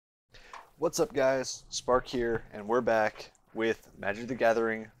What's up, guys? Spark here, and we're back with Magic the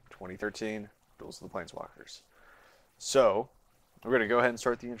Gathering 2013 Duels of the Planeswalkers. So, we're going to go ahead and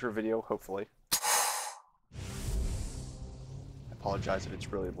start the intro video, hopefully. I apologize if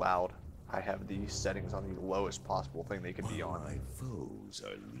it's really loud. I have the settings on the lowest possible thing they can be on. My foes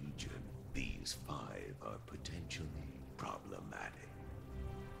are legion. These 5 are potentially problematic.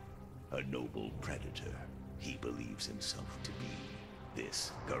 A noble predator, he believes himself to be.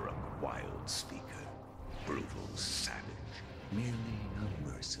 This Guruk wild speaker, brutal savage, merely a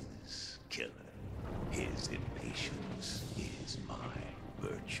merciless killer. His impatience is my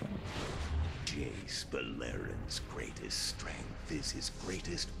virtue. Jace Beleriand's greatest strength is his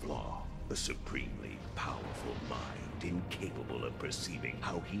greatest flaw. A supremely powerful mind incapable of perceiving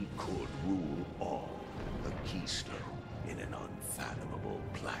how he could rule all. A keystone in an unfathomable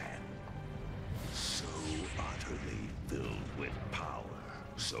plan. So utterly filled with power,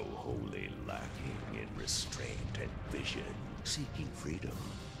 so wholly lacking in restraint and vision. Seeking freedom,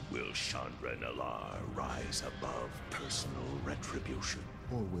 will Chandra Nalar rise above personal retribution?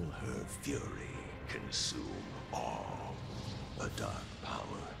 Or will her fury consume all? A dark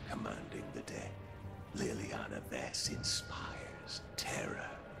power commanding the dead. Liliana Vess inspires terror.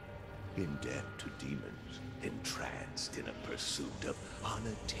 Indebted to demons, entranced in a pursuit of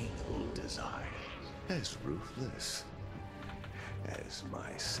unattainable desires. As ruthless as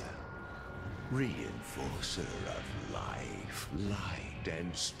myself. Reinforcer of life, light,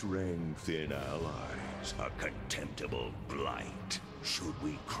 and strength in allies. A contemptible blight. Should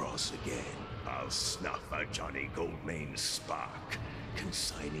we cross again, I'll snuff a Johnny Goldmane spark,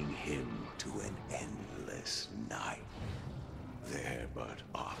 consigning him to an endless night. They're but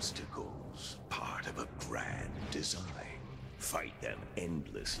obstacles, part of a grand design. Fight them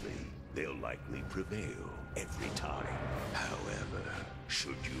endlessly, they'll likely prevail every time. However,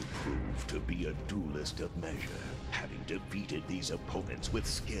 should you prove to be a duelist of measure, having defeated these opponents with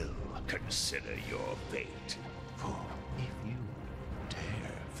skill, consider your fate. For if you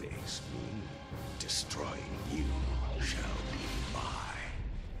dare face me, destroying you shall be my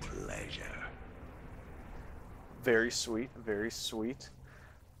pleasure. Very sweet, very sweet.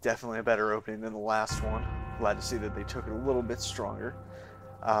 Definitely a better opening than the last one. Glad to see that they took it a little bit stronger.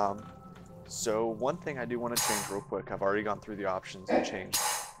 So one thing I do want to change real quick. I've already gone through the options and changed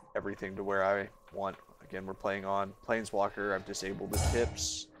everything to where I want. Again, we're playing on Planeswalker. I've disabled the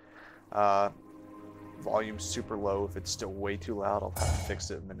tips. Volume's super low. If it's still way too loud, I'll have to fix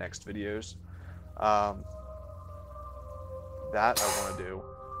it in the next videos. That I want to do.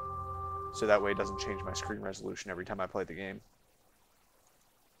 So that way it doesn't change my screen resolution every time I play the game.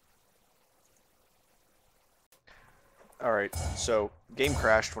 Alright, so game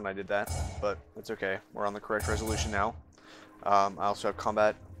crashed when I did that, but it's okay. We're on the correct resolution now. I also have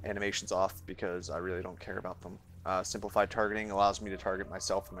combat animations off because I really don't care about them. Simplified targeting allows me to target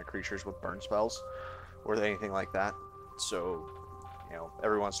myself and my creatures with burn spells or anything like that. So, you know,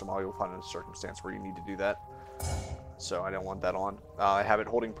 every once in a while you'll find a circumstance where you need to do that. So I don't want that on. I have it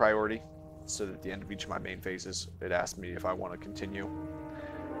holding priority, so that at the end of each of my main phases, it asks me if I want to continue.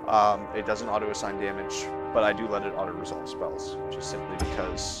 It doesn't auto-assign damage, but I do let it auto-resolve spells, just simply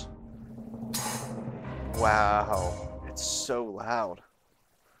because... Wow, it's so loud.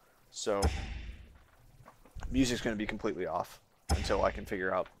 So, music's going to be completely off until I can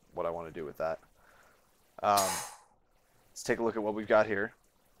figure out what I want to do with that. Let's take a look at what we've got here.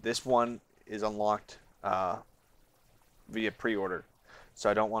 This one is unlocked via pre-order, so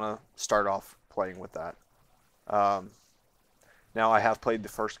I don't want to start off playing with that. Now, I have played the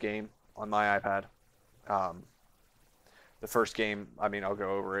first game on my iPad. The first game, I mean, I'll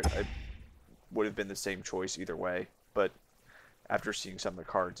go over it. It would have been the same choice either way, but after seeing some of the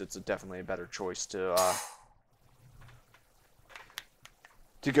cards, it's definitely a better choice to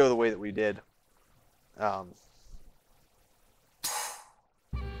go the way that we did. But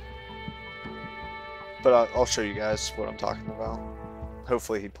I'll show you guys what I'm talking about.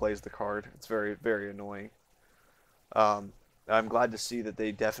 Hopefully he plays the card. It's very, very annoying. I'm glad to see that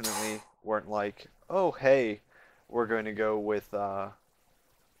they definitely weren't like, oh, hey, we're going to go with the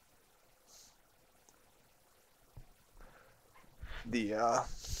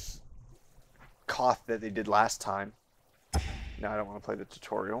Koth that they did last time. Now I don't want to play the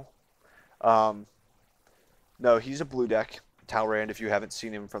tutorial. No, he's a blue deck. Talrand, if you haven't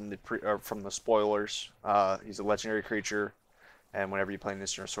seen him from the spoilers, he's a legendary creature. And whenever you play an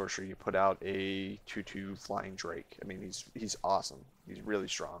instant or sorcery, you put out a 2/2 flying drake. I mean, he's awesome. He's really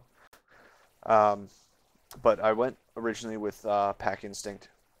strong. But I went originally with Pack Instinct.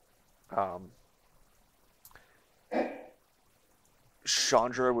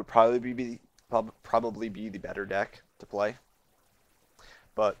 Chandra would probably be the better deck to play,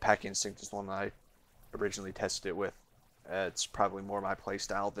 but Pack Instinct is one that I originally tested it with. It's probably more my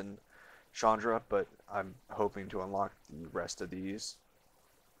playstyle than Chandra, but I'm hoping to unlock the rest of these.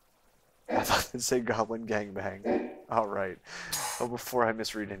 I thought it said Goblin Gangbang. Alright. Well, before I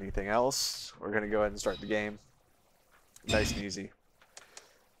misread anything else, we're going to go ahead and start the game. Nice and easy.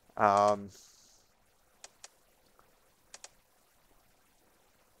 I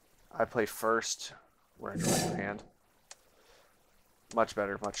play first. We're in your hand. Much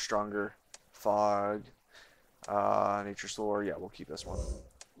better, much stronger. Fog. Nature's Lore. Yeah, we'll keep this one.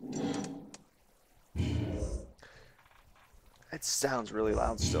 It sounds really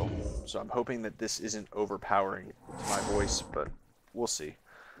loud still, so I'm hoping that this isn't overpowering to my voice, but we'll see.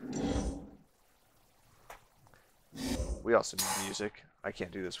 We also need music. I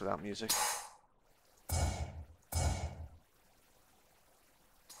can't do this without music.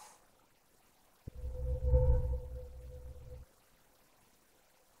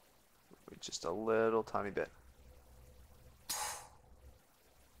 Just a little tiny bit.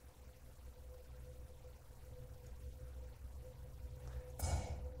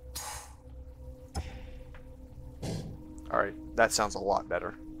 Alright, that sounds a lot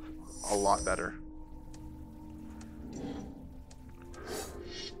better. A lot better.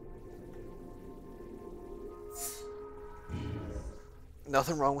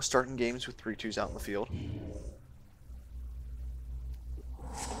 Nothing wrong with starting games with 3-2s out in the field.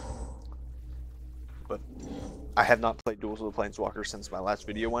 But I have not played Duels of the Planeswalkers since my last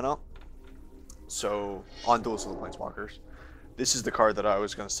video went up. So, on Duels of the Planeswalkers, this is the card that I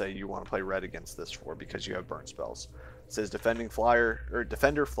was going to say you want to play red against this for because you have burn spells. It says Defender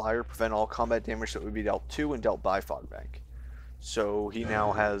Flyer, prevent all combat damage that would be dealt to and dealt by Fogbank. So he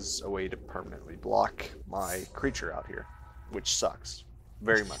now has a way to permanently block my creature out here, which sucks.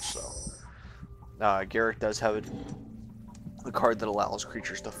 Very much so. Garrick does have a card that allows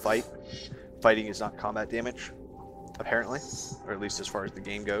creatures to fight. Fighting is not combat damage, apparently, or at least as far as the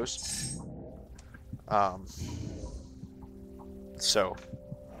game goes. So,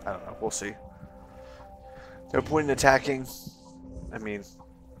 I don't know. We'll see. No point in attacking. I mean,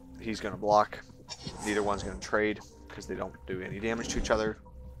 he's going to block. Neither one's going to trade because they don't do any damage to each other.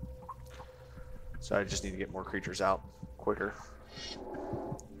 So I just need to get more creatures out quicker.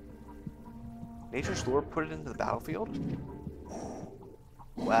 Nature's Lore put it into the battlefield?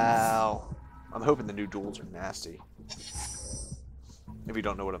 Wow. I'm hoping the new duels are nasty. If you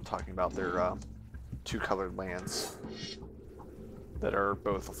don't know what I'm talking about, they're two-colored lands that are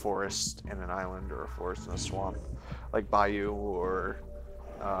both a forest and an island, or a forest and a swamp, like Bayou, or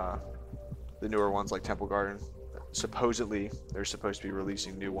the newer ones like Temple Garden. Supposedly, they're supposed to be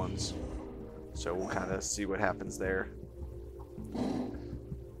releasing new ones, so we'll kind of see what happens there.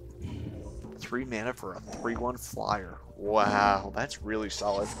 3 mana for a 3/1 flyer. Wow, that's really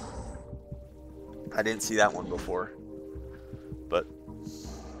solid. I didn't see that one before, but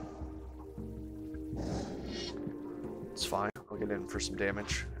it's fine. I'll get in for some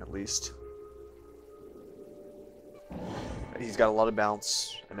damage, at least. He's got a lot of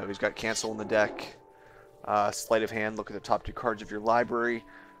bounce. I know he's got cancel in the deck. Sleight of hand, look at the top 2 cards of your library.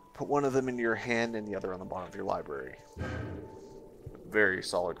 Put one of them into your hand and the other on the bottom of your library. Very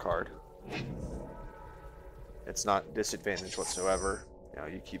solid card. It's not disadvantaged whatsoever. You know,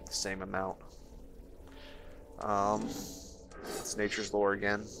 you keep the same amount. It's Nature's Lore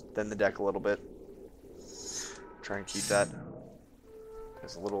again. Thin the deck a little bit. Try and keep that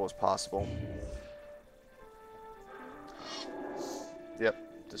as little as possible.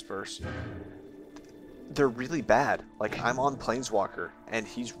 Yep, disperse. They're really bad. Like, I'm on Planeswalker, and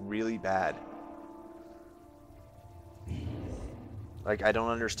he's really bad. Like, I don't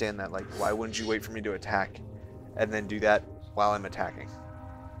understand that. Like, why wouldn't you wait for me to attack and then do that while I'm attacking?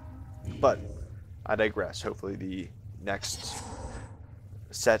 But I digress. Hopefully the next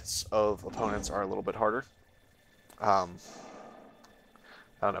sets of opponents are a little bit harder. I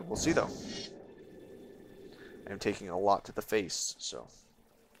don't know. We'll see, though. I'm taking a lot to the face, so.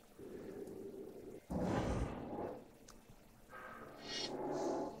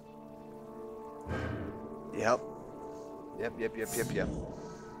 Yep. Yep.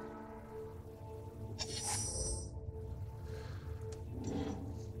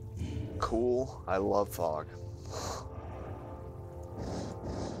 Cool. I love fog.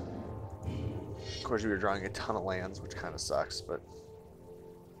 Of course, we were drawing a ton of lands, which kind of sucks, but.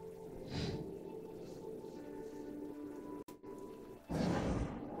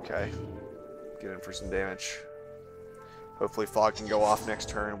 Okay. Get in for some damage. Hopefully fog can go off next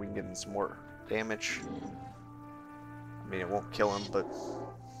turn and we can get in some more damage. mean, it won't kill him, but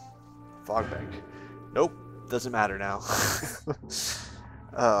Fog Bank. Nope, doesn't matter now.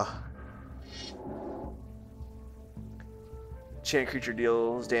 Enchant creature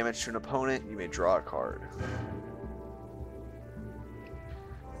deals damage to an opponent, you may draw a card.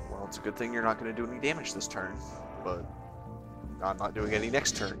 Well, it's a good thing you're not going to do any damage this turn, but I'm not doing any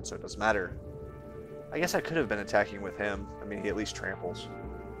next turn, so it doesn't matter. I guess I could have been attacking with him. I mean, he at least tramples.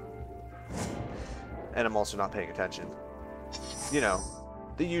 And I'm also not paying attention. You know,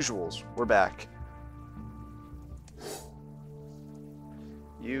 the usuals. We're back.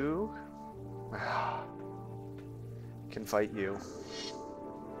 You can fight you.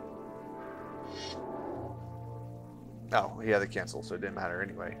 Oh, he had to cancel, so it didn't matter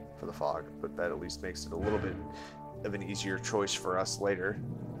anyway for the fog, but that at least makes it a little bit of an easier choice for us later.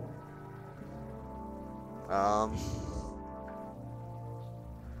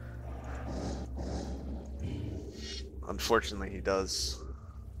 Unfortunately, he does.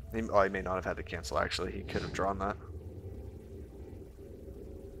 He may not have had to cancel, actually. He could have drawn that.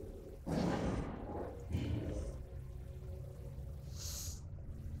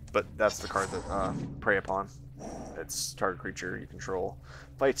 But that's the card that Prey Upon. It's target creature you control.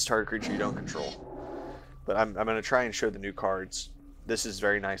 Fights target creature you don't control. But I'm going to try and show the new cards. This is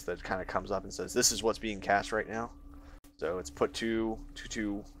very nice that it kind of comes up and says, this is what's being cast right now. So it's put two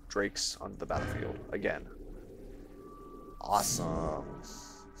Drakes on the battlefield again. Awesome.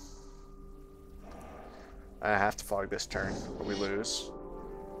 I have to fog this turn, or we lose.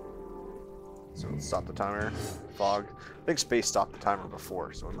 So let's stop the timer. Fog. I think space stopped the timer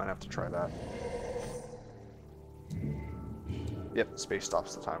before, so we might have to try that. Yep, space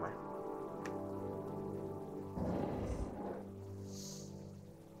stops the timer.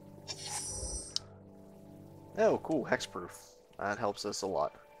 Oh, cool. Hexproof. That helps us a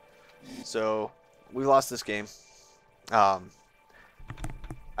lot. So, we lost this game.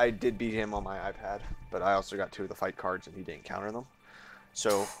 I did beat him on my iPad, but I also got 2 of the fight cards and he didn't counter them.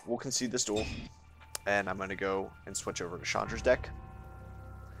 So, we'll concede this duel, and I'm going to go and switch over to Chandra's deck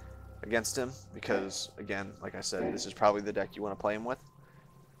against him, because, again, like I said, this is probably the deck you want to play him with,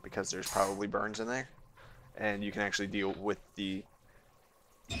 because there's probably burns in there, and you can actually deal with the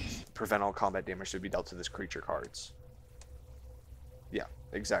prevent all combat damage to be dealt to this creature cards. Yeah,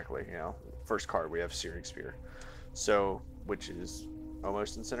 exactly, you know. First card, we have Searing Spear. So, which is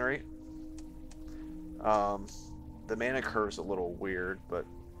almost Incinerate. The mana curve's a little weird, but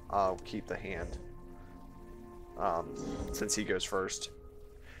I'll keep the hand. Since he goes first.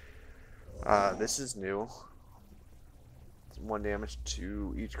 This is new. It's 1 damage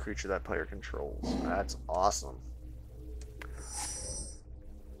to each creature that player controls. That's awesome.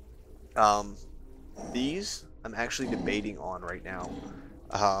 These I'm actually debating on right now.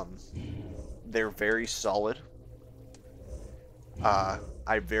 They're very solid.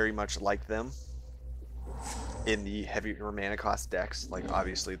 I very much like them in the heavier mana cost decks. Like,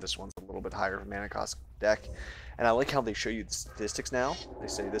 obviously this one's a little bit higher of a mana cost deck, and I like how they show you the statistics now. They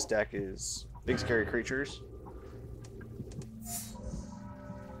say this deck is big scary creatures,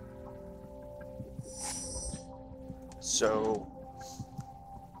 so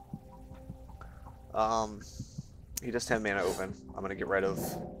he does 10 mana open. I'm gonna get rid of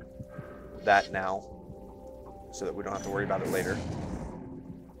that now so that we don't have to worry about it later.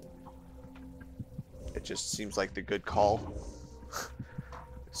 It just seems like the good call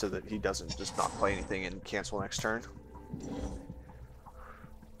so that he doesn't just not play anything and cancel next turn.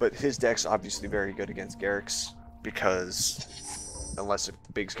 But his deck's obviously very good against Garruk's, because unless a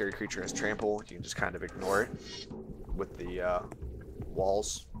big scary creature has trample, you can just kind of ignore it with the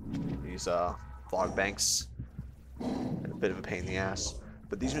walls. These fog banks, a bit of a pain in the ass.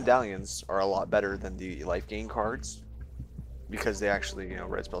 But these medallions are a lot better than the life gain cards, because they actually, you know,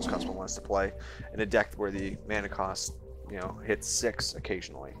 red spells cost 1 less to play in a deck where the mana cost, you know, hits 6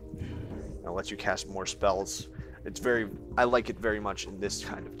 occasionally. It lets you cast more spells. I like it very much in this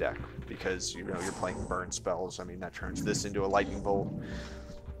kind of deck, because, you know, you're playing burn spells. I mean, that turns this into a lightning bolt.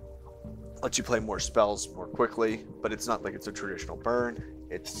 Lets you play more spells more quickly, but it's not like it's a traditional burn.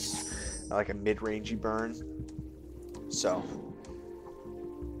 It's like a mid-rangey burn. So,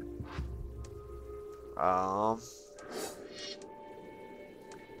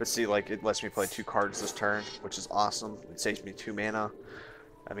 but see, like, it lets me play 2 cards this turn, which is awesome. It saves me 2 mana.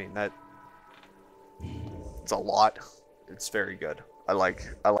 I mean, it's a lot. It's very good. I like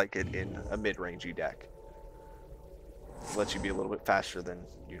it in a mid-rangey deck. It lets you be a little bit faster than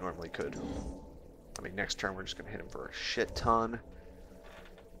you normally could. I mean, next turn we're just gonna hit him for a shit ton.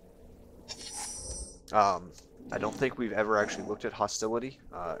 I don't think we've ever actually looked at hostility.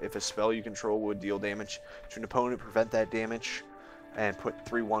 If a spell you control would deal damage to an opponent, prevent that damage, and put a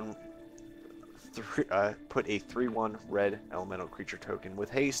 3/1 red elemental creature token with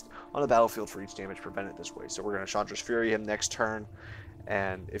haste on the battlefield for each damage prevented this way. So we're going to Chandra's Fury him next turn,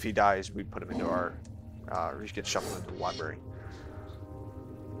 and if he dies, we put him into our, he gets shuffled into the library.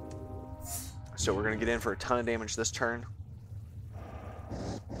 So we're going to get in for a ton of damage this turn.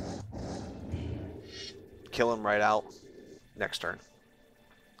 Kill him right out next turn.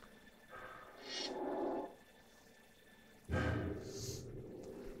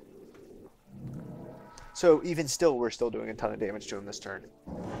 So even still, we're still doing a ton of damage to him this turn.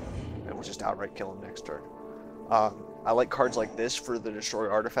 And we'll just outright kill him next turn. I like cards like this for the Destroy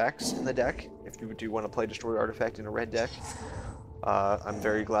Artifacts in the deck, if you do want to play Destroy Artifact in a red deck. I'm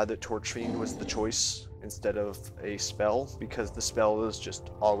very glad that Torch Fiend was the choice instead of a spell, because the spell is just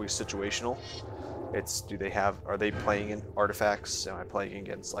always situational. It's, are they playing in artifacts? Am I playing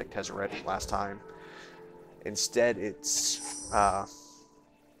against like Tezzeret last time? Instead, it's, I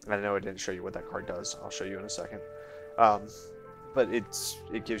know I didn't show you what that card does. I'll show you in a second. But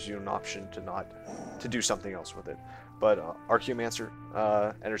it gives you an option to do something else with it. But Archaeomancer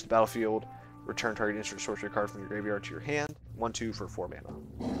enters the battlefield. Return target instant sorcery card from your graveyard to your hand. 1/2 for 4 mana.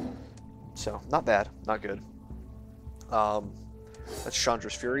 So not bad, not good. That's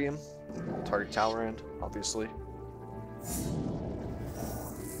Chandra's Fury him. We'll target Talrand, obviously.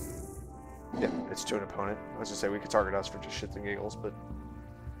 Yeah, it's to an opponent. I was gonna say we could target us for just shits and giggles, but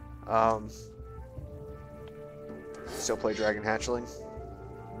still play Dragon Hatchling.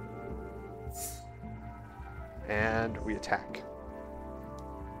 And we attack.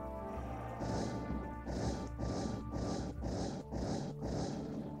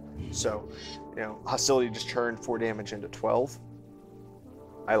 So, hostility just turned 4 damage into 12.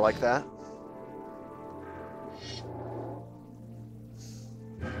 I like that.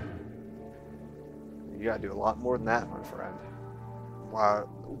 You gotta do a lot more than that, my friend.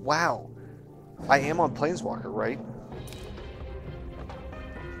 Wow. I am on Planeswalker, right?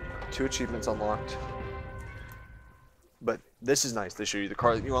 2 achievements unlocked. But this is nice. They show you the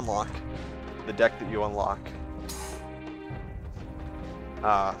card that you unlock, the deck that you unlock,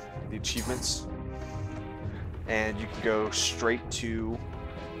 the achievements, and you can go straight to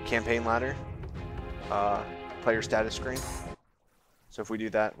campaign ladder, player status screen. So if we do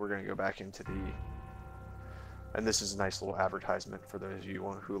that, we're going to go back into and this is a nice little advertisement for those of you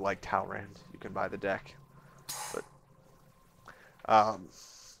who like Talrand. You can buy the deck. But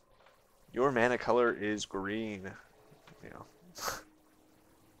your mana color is green.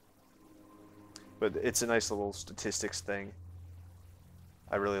 But it's a nice little statistics thing.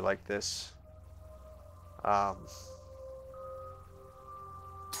 I really like this. But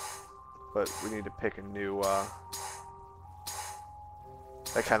we need to pick a new, that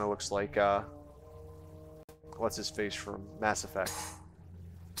kind of looks like, what's his face from Mass Effect.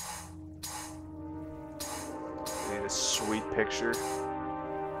 We need a sweet picture.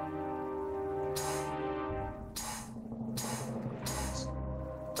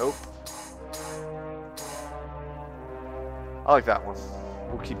 Nope. I like that one.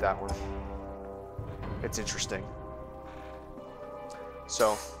 We'll keep that one. It's interesting.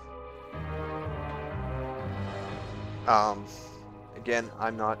 So, again, I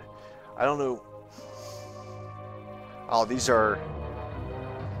don't know. Oh, these are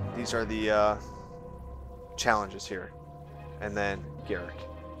the challenges here, and then Garrick.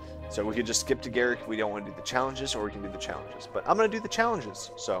 So we could just skip to Garrick if we don't want to do the challenges, or we can do the challenges. But I'm going to do the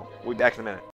challenges, so we'll be back in a minute.